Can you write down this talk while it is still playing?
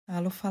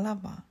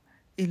Alofalava,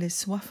 ile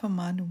swafa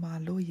manu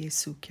mālō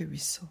Iesu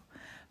Keriso.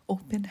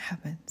 Open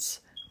heavens.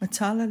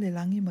 Matala le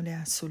langi mo le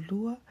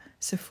asolua,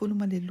 se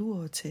fuluma le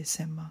lua o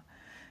TESEMA.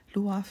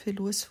 Lua afe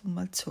luas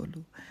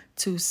fumaltolu,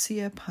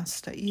 Tusi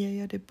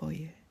Paia de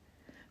boye.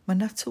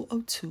 Manatu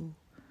Autu,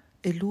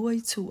 e lua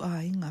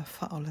ituaiga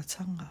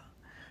faaolataga.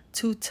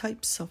 2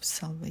 types of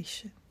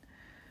salvation.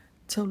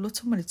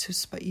 Tauloto ma le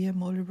Tusi Paia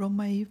mo le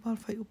Roma iwa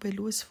fai upe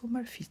luas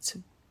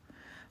fumarfitu.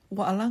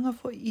 Wa alanga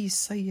fo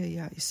Isaia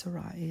ya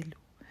Isaraelu.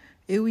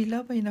 E ui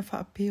lava ina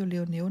apei o le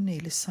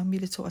oneone le sami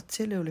le to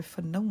atele o le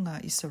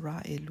fānauga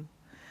Isaraelu.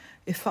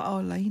 E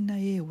aolaina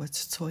e wa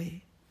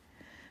totoe.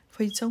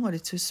 Faitauga le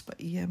Tusi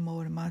Paia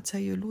mo le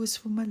Mataio luas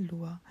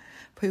fumalua,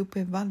 fai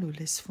upe valu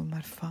le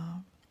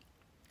fumalfa.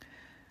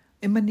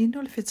 E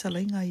manino le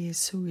fetalaiga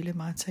Iesu i le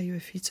Mataio e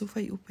fitu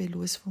fai upe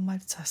luas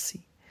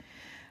fumaltasi.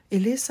 E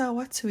le sa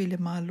watu i le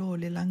mālō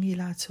le langi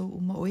latou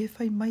uma o e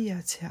fai mai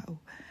a te au.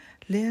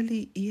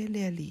 Leali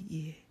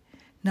ie,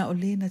 na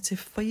olena te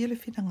whaia le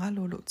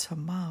finangalo lo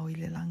tamao i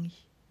le langi.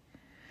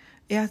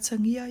 E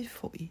atangia i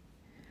foi,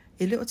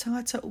 e leo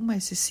tangata uma e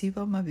se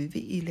siva ma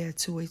vivi i le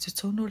atua i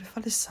tutono le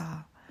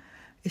falesa,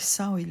 e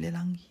sao i le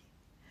langi.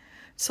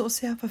 So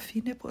se awa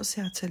fine po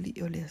se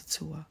atali o le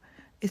atua,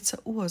 e ta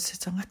ua se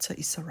tangata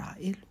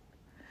Isaraelu.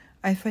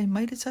 Ai fai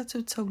mai le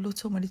tatu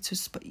Tauloto ma le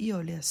Tusi Paia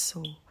o le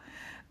aso,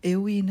 e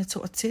ui na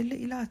to atele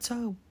i la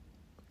tau.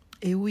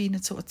 E ui na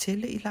to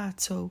atele i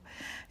latou,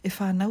 e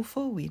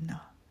whānauga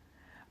wina.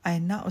 Ai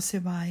na o se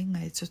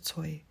vaenga e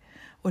totoe,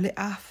 o le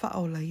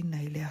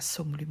faaolaina i le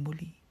aso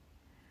muli.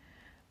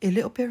 E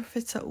le o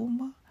perfeta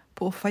uma,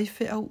 po o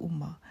faife'au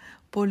uma,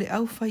 po le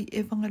au fai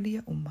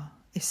evangalia uma,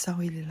 e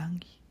sao i le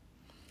langi.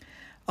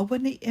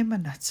 Awane e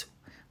manatu,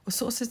 o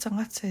so se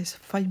tangata e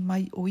fai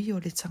mai o i o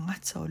le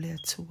tangata o le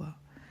atua,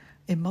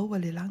 e maua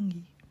le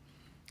langi.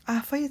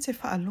 A fai e te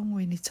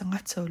whaalongo i ni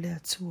tangata o le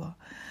atua,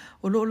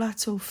 o lo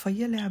latou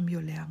whaia le ami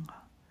o leanga.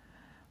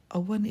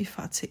 Awan i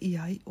whaate i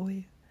ai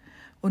oe.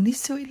 O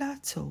nisi o i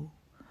latou,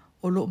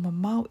 o lo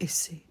mamau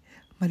ese,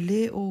 ma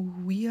le o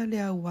huia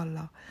le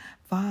awala,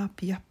 vā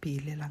piapi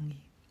le langi.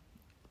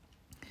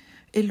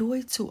 E lua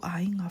i tu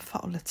ainga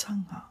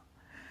faaolataga.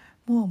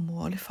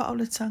 Mua le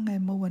faaolataga e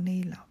maua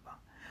nei lava.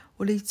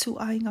 O le tu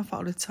ainga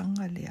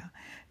faaolataga lea,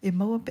 e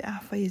maua pe a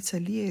whai e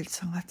talia e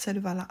tangata le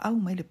vala'au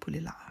mai le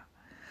pulela'a.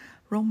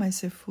 Roma e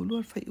se fulu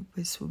al fai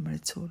upe su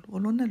maritolu, o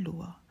lona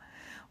lua.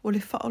 O le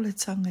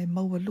faaolataga e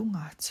maua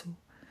lunga atu.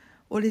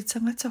 O le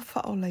tangata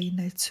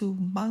faaolaina e tu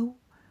mau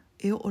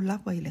e o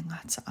lava i le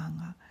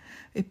gata'aga.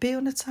 E pe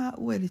ona tā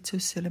ua le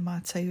tusi le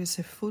Mataio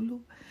se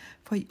fulu,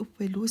 fai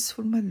upe luas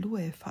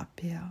fulmalua e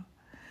whapea.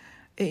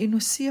 E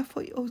inosia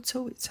foi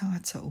outou e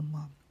tangata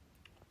uma.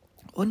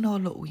 O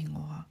nolo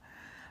uingoa,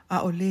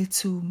 a o le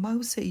tu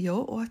mau se ia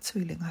o atu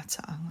i le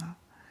gata'aga.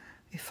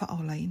 E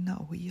faaolaina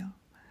o ia.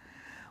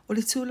 O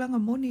le tūlanga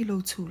moni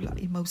lo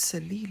tula'i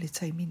mausali le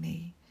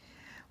taiminei.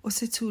 O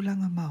se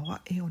tūlanga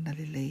maoa'e o na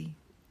lelei.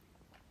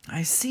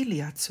 Ai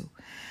sili atu,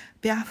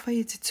 pe a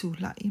whai e te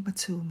tula'i ma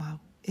tū mau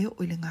e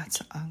o le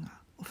gata'aga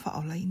o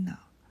faaolaina.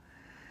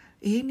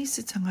 E ni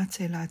se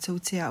tangata e latou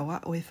te awa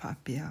o e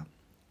whapea.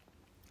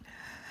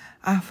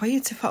 A whai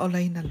e te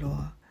faaolaina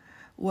loa,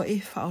 ua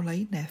e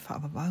faaolaina e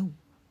whaavavau.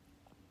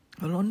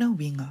 O lona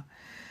winga,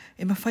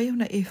 e mawhai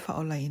ona e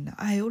faaolaina,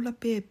 a e ola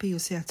pe o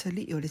se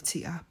atali o le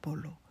ti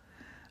apolo.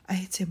 A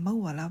he te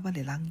maua lava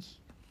le langi.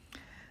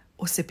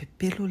 O se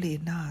pepelo le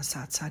nā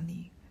sa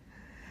tani.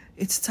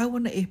 E te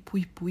tauana e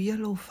pui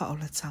alo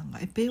faaolataga.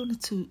 E pe ona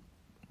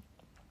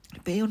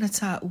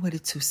tā ua le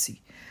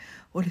tusi.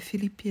 O le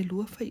Filipi e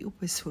lua fai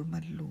upe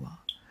sulmalua.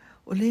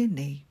 O le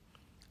nei,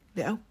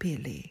 le au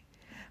pele.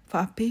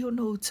 Apei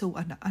ona outou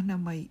ana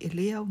mai e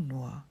le au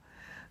noa.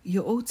 I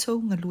o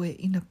outou ngalue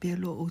ina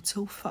pelo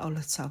outou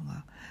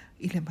faaolataga.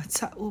 I le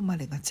mata'u ma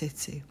le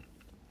gatete.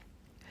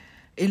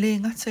 E le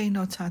ngata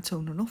ina o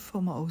tātou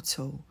nonofo ma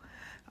outou,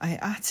 ai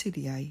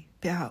atiri ai,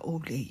 pe a o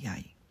le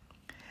iai.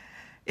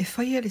 E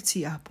whaia le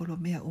ti apolo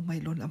mea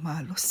umai lona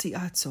mālosi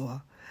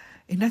atoa,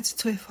 e nati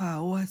toe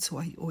whaoa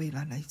toa i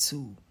oilana i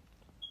tū.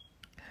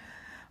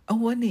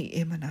 Awane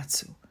e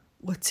manatu,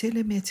 ua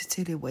tele mea te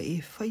tele wa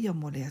e whaia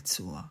mo le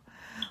atua,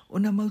 o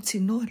na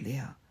mauti noa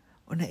lea,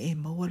 o na e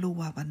maualo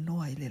wawa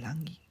noa i le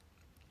langi.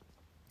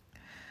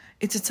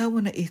 E te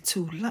tawana e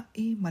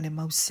tula'i ma le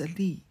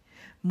mausali,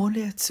 mo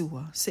le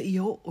atua se i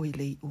o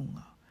le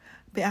unga,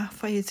 pe a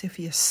whai e te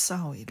fia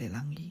sao i le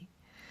langi.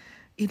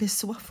 I le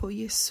suafo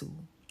Iesu.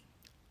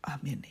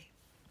 Amene.